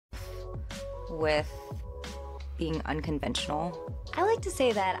with being unconventional. I like to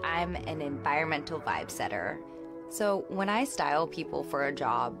say that I'm an environmental vibe setter. So when I style people for a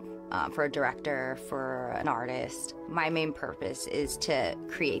job, for a director, for an artist, my main purpose is to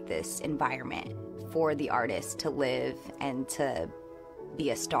create this environment for the artist to live and to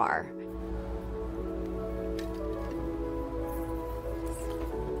be a star.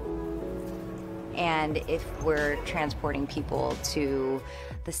 And if we're transporting people to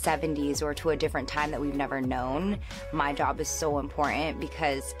the 70s or to a different time that we've never known, my job is so important,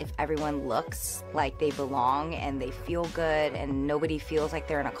 because if everyone looks like they belong and they feel good and nobody feels like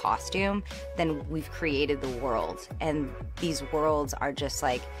they're in a costume, then we've created the world. And these worlds are just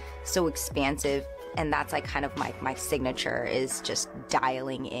like so expansive. And that's like kind of my signature, is just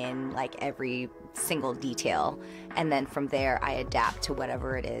dialing in like every single detail. And then from there, I adapt to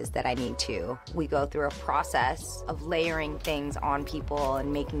whatever it is that I need to. We go through a process of layering things on people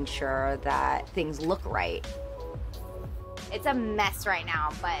and making sure that things look right. It's a mess right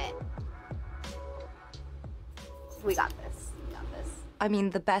now, but we got this. I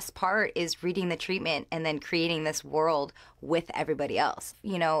mean, the best part is reading the treatment and then creating this world with everybody else.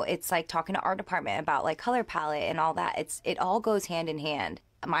 You know, it's like talking to art department about like color palette and all that. It all goes hand in hand.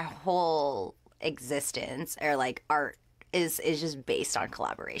 My whole existence, or like art, is just based on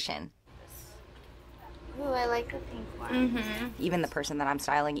collaboration. Ooh, I like the pink one. Even the person that I'm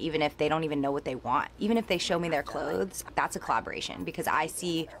styling, even if they don't even know what they want, even if they show me their clothes, that's a collaboration, because I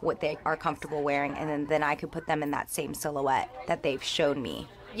see what they are comfortable wearing, and then I could put them in that same silhouette that they've shown me.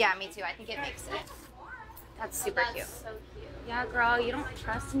 Yeah, me too. I think it makes it. That's super cute. So cute. Yeah, girl, you don't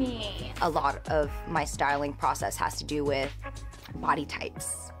trust me. A lot of my styling process has to do with body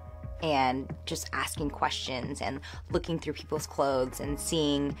types and just asking questions and looking through people's clothes and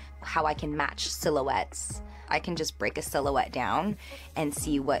seeing how I can match silhouettes. I can just break a silhouette down and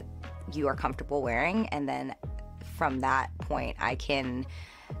see what you are comfortable wearing, and then from that point I can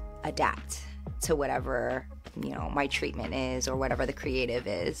adapt to whatever, you know, my treatment is or whatever the creative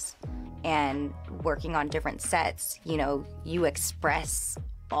is. And working on different sets, you know, you express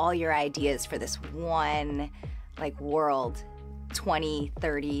all your ideas for this one like world, 20,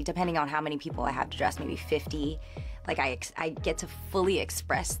 30, depending on how many people I have to dress, maybe 50. Like I get to fully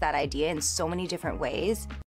express that idea in so many different ways.